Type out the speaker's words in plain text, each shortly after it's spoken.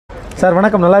Sir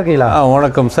வணக்கம், நல்லா இருக்கீங்களா?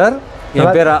 வணக்கம் சார், என்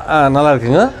பேர் நல்லா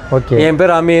இருக்குங்க. ஓகே, என்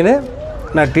பேர் அமீன்.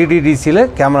 நான் டிடிடிசியில்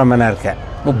கேமராமேனாக இருக்கேன்.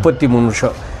 33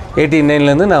 வருஷம்,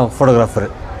 89லேருந்து நான் ஃபோட்டோகிராஃபரு.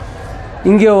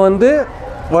 இங்கே வந்து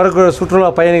வரக்கூடிய சுற்றுலா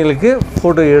பயணிகளுக்கு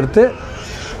ஃபோட்டோ எடுத்து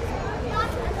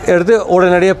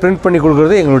உடனடியாக பிரிண்ட் பண்ணி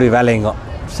கொடுக்குறது எங்களுடைய வேலைங்க.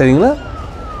 சரிங்களா?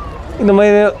 இந்த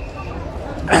மாதிரி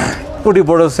ஊட்டி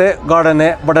pothos,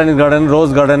 garden, botanical garden,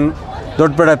 rose garden,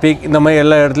 doddabetta peak, இந்த மாதிரி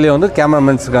எல்லா இடத்துலையும் வந்து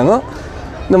கேமராமேன்ஸ் இருக்காங்க.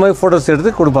 இந்த மாதிரி ஃபோட்டோஸ்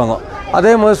எடுத்து கொடுப்பாங்க.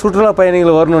 அதே மாதிரி சுற்றுலா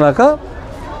பயணிகள் வரணுன்னாக்கா,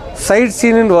 சைட்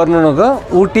சீனுன்னு வரணுன்னாக்கா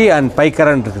ஊட்டி அண்ட்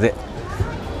பைக்கரான்னு இருக்குது.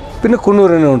 பின்ன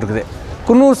குன்னூர்னு ஒன்று இருக்குது.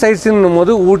 குன்னூர் சைட் சீனுன்னும்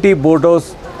போது ஊட்டி boat house,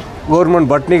 government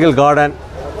botanical garden,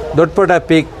 doddabetta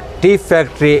peak, tea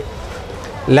factory,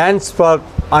 lands park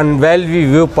and வேல்வி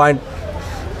view point,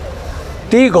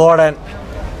 tea garden,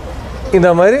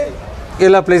 இந்த மாதிரி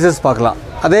எல்லா பிளேசஸ் பார்க்கலாம்.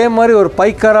 அதே மாதிரி ஒரு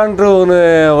பைக்கரான்ற ஒன்று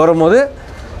வரும்போது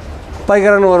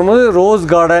rose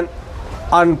garden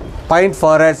and pine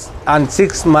forest and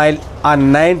 6 mile and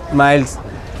 9 miles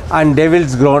and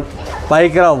devil's ground,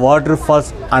 Pykara water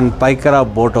falls and Pykara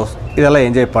boat house, இதெல்லாம்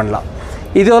என்ஜாய் பண்ணலாம்.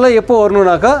 இதெல்லாம் எப்போ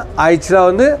வரணுன்னாக்கா ஆக்சுவலாக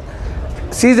வந்து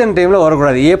சீசன் டைமில்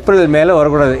வரக்கூடாது, ஏப்ரல் மேலே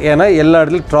வரக்கூடாது. ஏன்னா எல்லா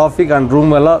இடத்துலையும் டிராஃபிக் அண்ட்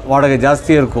ரூம் எல்லாம் வாடகை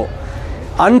ஜாஸ்தியாக இருக்கும்.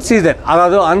 அன்சீசன்,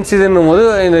 அதாவது அன்சீசன்னும் போது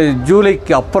இந்த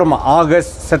ஜூலைக்கு அப்புறமா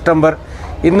ஆகஸ்ட், செப்டம்பர்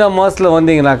இந்த மாதத்தில்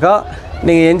வந்தீங்கன்னாக்கா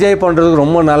நீங்கள் என்ஜாய் பண்ணுறதுக்கு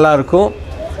ரொம்ப நல்லாயிருக்கும்.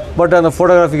 பட் அந்த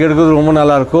ஃபோட்டோகிராஃபிக் எடுக்கிறது ரொம்ப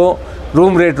நல்லாயிருக்கும்.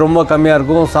 ரூம் ரேட் ரொம்ப கம்மியாக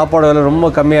இருக்கும், சாப்பாடு விலை ரொம்ப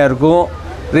கம்மியாக இருக்கும்,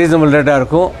 ரீசனபிள் ரேட்டாக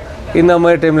இருக்கும். இந்த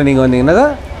மாதிரி டைமில் நீங்கள் வந்தீங்கன்னாக்கா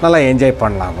நல்லா என்ஜாய்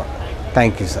பண்ணலாம்.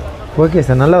 Thank you sir. ஓகே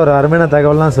சார், நல்ல ஒரு அருமையான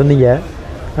தகவல்லாம் சொன்னீங்க.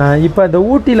 இப்போ இந்த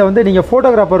ஊட்டியில் வந்து நீங்கள்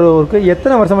ஃபோட்டோகிராஃபர் ஒர்க்கு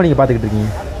எத்தனை வருஷமாக நீங்கள் பார்த்துக்கிட்டு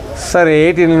இருக்கீங்க? சார்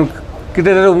 18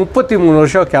 கிட்டத்தட்ட 33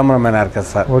 வருஷம் கேமராமேனாக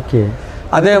இருக்கேன் சார். ஓகே,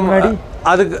 அதே மாதிரி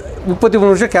அதுக்கு 33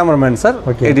 வருஷம் கேமராமேன் சார்.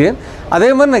 18. அதே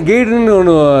மாதிரி நான்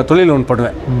கைடுன்னு தொழில் ஒன்று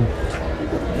பண்ணுவேன்.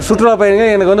 சுற்றுலா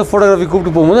பயணிகள் எனக்கு வந்து ஃபோட்டோகிராஃபி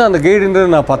கூப்பிட்டு போகும்போது அந்த கைடுன்னு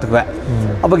நான் பார்த்துக்குவேன்.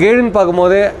 அப்போ கைடுன்னு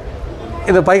பார்க்கும்போது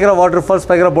இந்த Pykara water falls,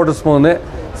 Pykara photos போகுது,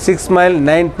 6 மைல்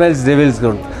 9 மைல்ஸ் டெவில்ஸ்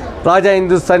கிரவுண்ட், ராஜா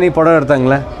இந்துஸ்தானி படம்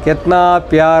எடுத்தாங்களே, கெத்னா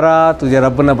பியாரா துஜே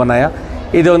ரப்புன்னு பண்ணாயா,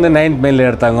 இது வந்து 9 மைலில்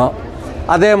எடுத்தாங்க.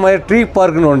 அதே மாதிரி ட்ரீ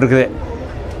பார்க்குன்னு ஒன்று இருக்குது.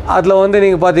 அதில் வந்து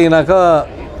நீங்கள் பார்த்தீங்கன்னாக்கா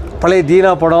பழைய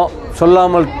தீனா படம்,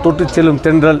 சொல்லாமல் தொட்டு செல்லும்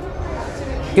தென்றல்,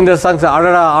 இந்த சாங்ஸ்,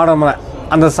 அடடா ஆடமலை,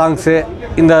 அந்த சாங்ஸு,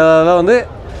 இந்த இதெல்லாம் வந்து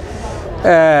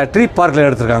ட்ரீ பார்க்கில்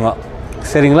எடுத்திருக்காங்க.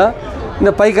 சரிங்களா?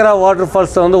 இந்த பைக்கரா வாட்டர்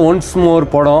ஃபால்ஸில் வந்து ஒன்ஸ் மோர்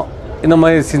படம், இந்த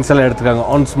மாதிரி சீன்ஸ் எல்லாம் எடுத்துருக்காங்க.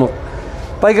 ஒன்ஸ் மோர்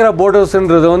பைக்கரா போட்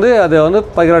ஹவுஸ்ன்றது வந்து அது வந்து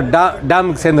பைக்கரா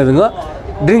டேமுக்கு சேர்ந்ததுங்க.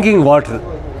 ட்ரிங்கிங் வாட்ரு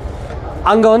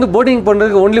அங்கே வந்து போட்டிங்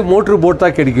பண்ணுறதுக்கு ஒன்லி மோட்ரு போட்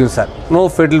தான் கிடைக்கும் sir. No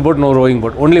ஃபெட்டில் boat, no rowing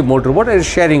boat, only motor boat,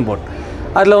 sharing boat.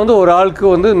 அதில் வந்து ஒரு ஆளுக்கு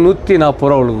வந்து 140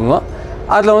 ரூபா விழுக்குங்க.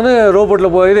 அதில் வந்து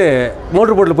ரோபோட்டில் போயிட்டு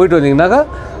மோட்ரு போட்டில் போயிட்டு வந்தீங்கன்னாக்கா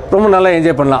ரொம்ப நல்லா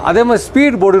என்ஜாய் பண்ணலாம். அதே மாதிரி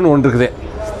ஸ்பீட் போர்டுன்னு ஒன்று இருக்குது.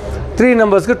 3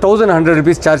 நம்பர்ஸ்க்கு 1100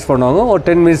 ருபீஸ் சார்ஜ் பண்ணுவாங்க. ஒரு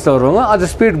 10 மினிட்ஸில் வருவாங்க. அது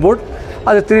ஸ்பீட் போட்,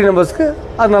 அது 3 நம்பர்ஸ்க்கு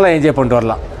அது நல்லா என்ஜாய் பண்ணிட்டு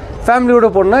வரலாம். ஃபேமிலியோடு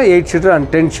போனால் 8 சீட்டர் அண்ட்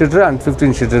 10 சீட்டர் அண்ட்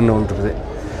 15 சீட்டர்னு ஒன்று இருக்குது.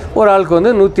 ஒரு ஆளுக்கு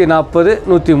வந்து 140,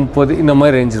 130 இந்த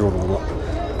மாதிரி ரேஞ்சில் வருவாங்க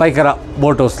பைக்கரா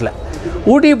போட் ஹவுஸில்.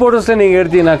 ஊட்டி போட் ஹவுஸில் நீங்கள்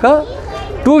எடுத்தீங்கன்னாக்கா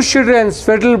 2 seater and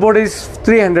special boat is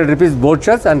 300 rupees boat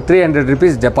charge and 300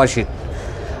 rupees deposit.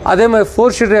 அதே மாதிரி 4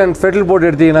 seater and special boat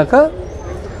எடுத்தீங்கன்னாக்கா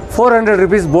 400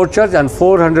 rupees boat charge and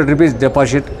 400 rupees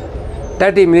deposit.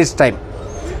 30 minutes time.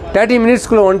 30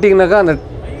 மினிட்ஸ்க்குள்ளே வந்துட்டிங்கனாக்கா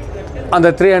அந்த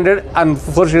 300 அண்ட்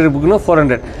 4 சீட்டர் புக்குன்னு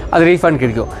 400 அது ரீஃபண்ட்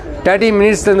கிடைக்கும். 30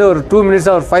 மினிட்ஸ்லேருந்து ஒரு 2 மினிட்ஸ்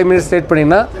ஒரு 5 மினிட்ஸ் லேட்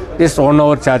பண்ணிங்கன்னா ஜஸ்ட் 1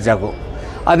 ஹவர் சார்ஜ் ஆகும்.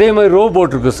 அதே மாதிரி ரோ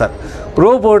போட் இருக்குது சார்.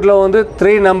 ரோ போட்டில் வந்து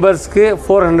 3 நம்பர்ஸ்க்கு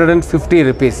 450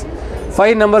 ருபீஸ்.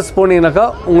 5 நம்பர்ஸ் போனீங்கன்னாக்கா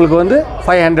உங்களுக்கு வந்து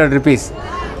 500 ருபீஸ்.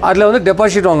 அதில் வந்து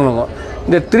டெபாசிட் வாங்கணுங்க.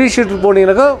 இந்த 3 sheeter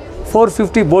போனீங்கன்னாக்கா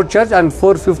 450 boat charge and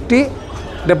 450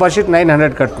 deposit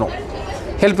 900 கட்டணும்.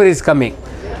 Helper is coming.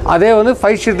 அதே வந்து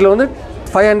 5 ஷீட்டில் வந்து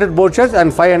 500 போட் சார்ஜ்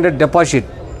அண்ட் 500 டெபாசிட்.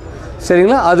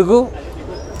 சரிங்களா? அதுக்கும்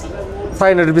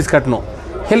 500 ருபீஸ் கட்டணும்.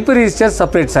 Helper is charge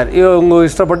separate sir. உங்கள்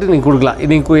இஷ்டப்பட்டு நீங்கள் கொடுக்கலாம்.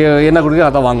 நீங்கள் என்ன கொடுக்க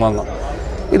அதான் வாங்குவாங்க.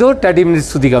 இது ஒரு 30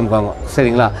 மினிட்ஸ் சுற்றி காமிப்பாங்க.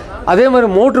 சரிங்களா? அதே மாதிரி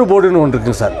மோட்ரு போர்டுன்னு ஒன்று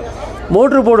இருக்குங்க சார்.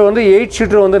 மோட்ரு போர்டு வந்து 8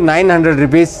 சீட்டர் வந்து 900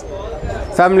 ருபீஸ்.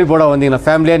 ஃபேமிலி போர்டாக வந்தீங்கன்னா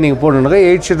ஃபேமிலியாக நீங்கள் போடணுன்னாக்கா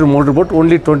 8 seater motor boat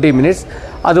only 20 minutes.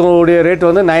 அதோடைய ரேட்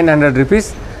வந்து 900 rupees.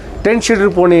 10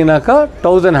 seater போனீங்கன்னாக்கா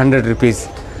 1100 rupees.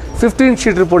 15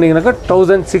 seater போனீங்கன்னாக்கா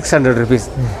 1600 rupees.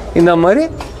 இந்த மாதிரி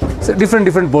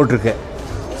டிஃப்ரெண்ட் போட் இருக்குது.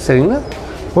 சரிங்களா?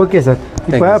 Okay sir.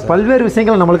 இப்போ பல்வேறு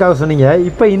விஷயங்கள் நம்மளுக்காக சொன்னீங்க.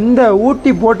 இப்போ இந்த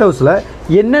ஊட்டி போட் ஹவுஸில்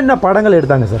என்னென்ன படங்கள்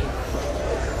எடுத்தாங்க சார்?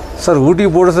 சார் ஊட்டி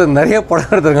போட் ஹவுஸ் நிறைய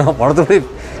படம் எடுத்தாங்க. படத்தோட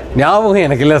ஞாபகம்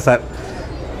எனக்கு இல்லை சார்.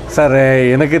 சார்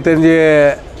எனக்கு தெரிஞ்சு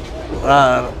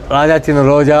ராஜா சின்ன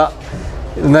ரோஜா,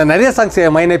 இந்த நிறைய சாங்ஸ்,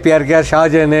 மைனே பியார் கியா,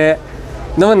 ஷாஜனு,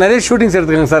 இந்த மாதிரி நிறைய ஷூட்டிங்ஸ்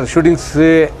எடுத்துக்காங்க சார். ஷூட்டிங்ஸு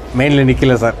மெயினில்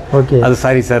நிற்கல சார். ஓகே, அது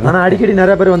சாரி சார். ஆனால் அடிக்கடி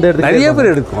நிறைய பேர் வந்து நிறைய பேர்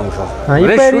எடுக்குவாங்க சார்.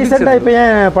 இப்போ ரீசெண்டாக இப்போ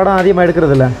ஏன் படம் அதிகமாக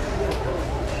எடுக்கிறது இல்லை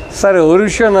சார்? ஒரு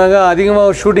விஷயம் நாங்கள்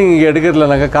அதிகமாக ஷூட்டிங் இங்கே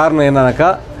எடுக்கிறதுலனாக்கா காரணம் என்னன்னாக்கா,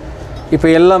 இப்போ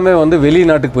எல்லாமே வந்து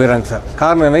வெளிநாட்டுக்கு போயிடறாங்க சார்.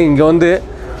 காரணம் என்ன, இங்கே வந்து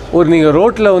ஒரு நீங்கள்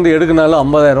ரோட்டில் வந்து எடுக்கினாலும்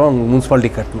 50,000 உங்களுக்கு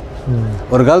முனிசிபாலிட்டி கட்டணும்.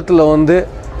 ஒரு காலத்தில் வந்து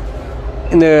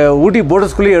இந்த ஊட்டி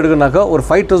போர்டர்ஸ்குள்ளேயே எடுக்கனாக்கா ஒரு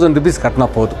 5,000 ருபீஸ் கட்டினா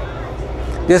போதும்,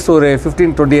 ஜஸ்ட் ஒரு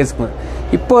 15-20 இயர்ஸ்க்கு.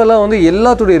 இப்போல்லாம் வந்து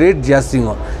எல்லாத்துடைய ரேட்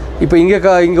ஜாஸ்திங்க. இப்போ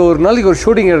இங்கே ஒரு நாளைக்கு ஒரு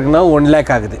ஷூட்டிங் எடுக்குன்னா 1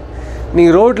 lakh ஆகுது.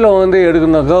 நீங்கள் ரோட்டில் வந்து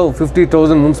எடுக்கணுனாக்கா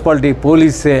 50,000 முனிசிபாலிட்டி,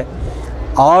 போலீஸு,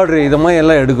 ஆர்டரு, இதை மாதிரி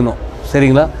எல்லாம் எடுக்கணும்.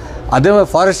 சரிங்களா? அதே மாதிரி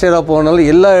ஃபாரஸ்ட் ஏரியா போனாலும்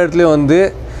எல்லா இடத்துலையும் வந்து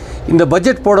இந்த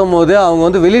பட்ஜெட் போடும் போது அவங்க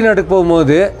வந்து வெளிநாட்டுக்கு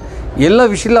போகும்போது எல்லா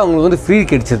விஷயத்தில் அவங்களுக்கு வந்து ஃப்ரீ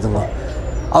கிடைச்சிருதுங்க.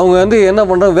 அவங்க வந்து என்ன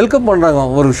பண்ணுறாங்க, வெல்கம் பண்ணுறாங்க.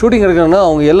 ஒரு ஷூட்டிங் எடுக்கணும்னா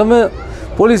அவங்க எல்லாமே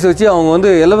போலீஸ் வச்சு அவங்க வந்து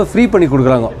எல்லாமே ஃப்ரீ பண்ணி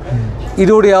கொடுக்குறாங்க.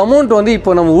 இதோடைய அமௌண்ட் வந்து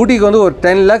இப்போ நம்ம ஊட்டிக்கு வந்து ஒரு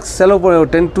 10 lakhs செலவு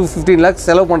 10 to 15 lakhs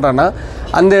செலவு பண்ணுறான்னா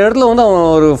அந்த இடத்துல வந்து அவன்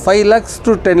ஒரு 5 lakhs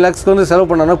to 10 lakhs வந்து செலவு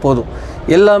பண்ணான்னா போதும்,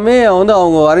 எல்லாமே வந்து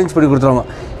அவங்க அரேஞ்ச் பண்ணி கொடுத்துருவாங்க.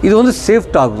 இது வந்து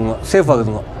சேஃப்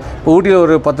ஆகுதுங்க. இப்போ ஊட்டியில்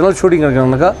ஒரு 10 நாள் ஷூட்டிங்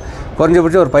எடுக்கணும்னாக்கா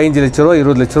குறைஞ்சபட்சம் ஒரு 15 லட்ச ரூபா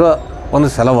 20 லட்ச ரூபா வந்து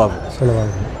செலவாகும்.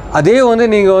 அதே வந்து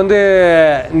நீங்கள் வந்து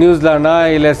நியூசிலாண்டா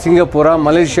இல்லை சிங்கப்பூரா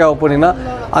மலேசியாவை போனீங்கன்னா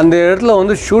அந்த இடத்துல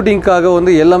வந்து ஷூட்டிங்க்காக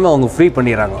வந்து எல்லாமே அவங்க ஃப்ரீ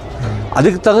பண்ணிடுறாங்க.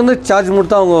 அதுக்கு தகுந்த சார்ஜ்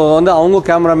மட்டும் அவங்க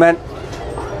கேமராமேன்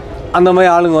அந்த மாதிரி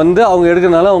ஆளுங்க வந்து அவங்க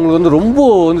எடுக்கிறதுனால அவங்களுக்கு வந்து ரொம்ப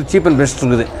வந்து சீப் அண்ட் பெஸ்ட்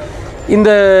இருக்குது. இந்த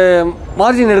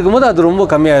மார்ஜின் எடுக்கும்போது அது ரொம்ப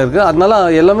கம்மியாக இருக்குது. அதனால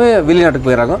எல்லாமே வெளிநாட்டுக்கு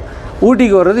போயிடறாங்க.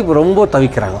 ஊட்டிக்கு வர்றது இப்போ ரொம்ப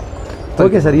தவிக்கிறாங்க.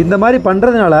 ஓகே சார், இந்த மாதிரி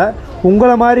பண்ணுறதுனால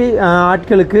உங்களை மாதிரி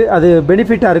ஆட்களுக்கு அது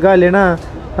பெனிஃபிட்டாக இருக்கா இல்லைன்னா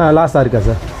லாஸாக இருக்கா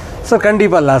சார்? சார்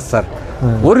கண்டிப்பாக லாஸ் சார்.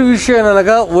 ஒரு விஷயம்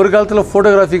என்னன்னாக்கா, ஒரு காலத்தில்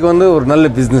ஃபோட்டோகிராஃபிக்கு வந்து ஒரு நல்ல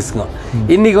பிஸ்னஸ்ங்க.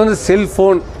 இன்றைக்கி வந்து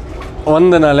செல்ஃபோன்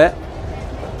வந்தனால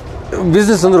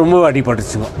பிஸ்னஸ் வந்து ரொம்ப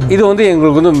அடிபட்டுச்சுங்க. இது வந்து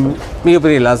எங்களுக்கு வந்து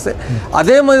மிகப்பெரிய லாஸு.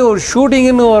 அதே மாதிரி ஒரு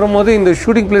ஷூட்டிங்குன்னு வரும்போது இந்த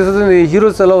ஷூட்டிங் பிளேஸஸ் இந்த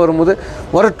ஹீரோஸ் எல்லாம் வரும்போது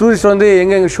வர டூரிஸ்ட் வந்து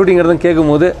எங்கே ஷூட்டிங் எடுத்துன்னு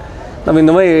கேட்கும்போது நம்ம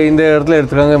இந்த மாதிரி இந்த இடத்துல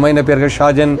எடுத்துருக்காங்க, மைனா பேர்கள்,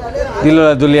 ஷாஜன்,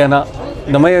 துல்லியானா,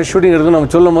 இந்த மாதிரி ஷூட்டிங் எடுத்து நம்ம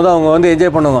சொல்லும் போது அவங்க வந்து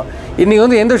என்ஜாய் பண்ணுவாங்க. இன்றைக்கி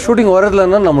வந்து எந்த ஷூட்டிங்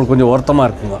வரதுலன்னா நம்மளுக்கு கொஞ்சம் வருத்தமாக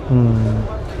இருக்குங்க.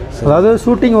 அதாவது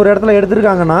ஷூட்டிங் ஒரு இடத்துல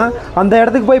எடுத்துருக்காங்கன்னா அந்த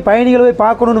இடத்துக்கு போய் பயணிகள் போய்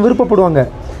பார்க்கணுன்னு விருப்பப்படுவாங்க.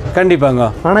 கண்டிப்பாங்க.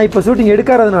 ஆனால் இப்போ ஷூட்டிங்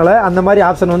எடுக்காததுனால அந்த மாதிரி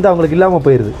ஆப்ஷன் வந்து அவங்களுக்கு இல்லாமல்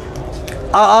போயிடுது.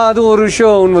 அது ஒரு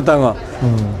விஷயம் உண்மை தாங்க.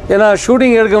 ஏன்னா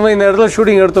ஷூட்டிங் எடுக்கும்போது இந்த இடத்துல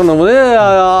ஷூட்டிங் எடுத்தோன்னும் போது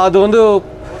அது வந்து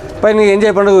பயணிகள்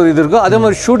என்ஜாய் பண்ணுறது ஒரு இது இருக்கும். அதே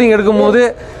மாதிரி ஷூட்டிங் எடுக்கும்போது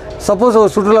சப்போஸ்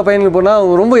ஒரு சுற்றுலா பயணிகள் போனால்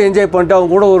அவங்க ரொம்ப என்ஜாய் பண்ணிட்டு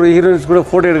அவங்க கூட ஒரு ஹீரோயின்ஸ் கூட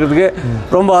ஃபோட்டோ எடுக்கிறதுக்கு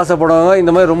ரொம்ப ஆசைப்படுவாங்க.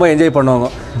 இந்த மாதிரி ரொம்ப என்ஜாய் பண்ணுவாங்க.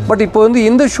 பட் இப்போ வந்து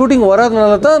இந்த ஷூட்டிங்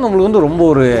வராதனால தான் நம்மளுக்கு வந்து ரொம்ப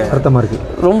ஒரு வருத்தமாக இருக்குது,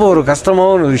 ரொம்ப ஒரு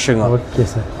கஷ்டமான ஒரு விஷயங்க. ஓகே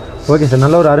சார், ஓகே சார்,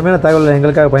 நல்ல ஒரு அருமையான தகவல்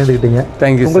எங்களுக்காக பயந்துக்கிட்டீங்க.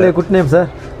 தேங்க்யூ. உங்களுடைய good name sir?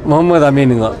 Mohammed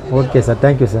அமீனுங்க. Okay sir,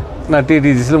 thank you sir. நான்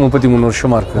டிடிஜிஸில் 33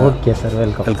 வருஷமாக இருக்கேன். Okay sir,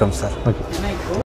 welcome sir. Okay.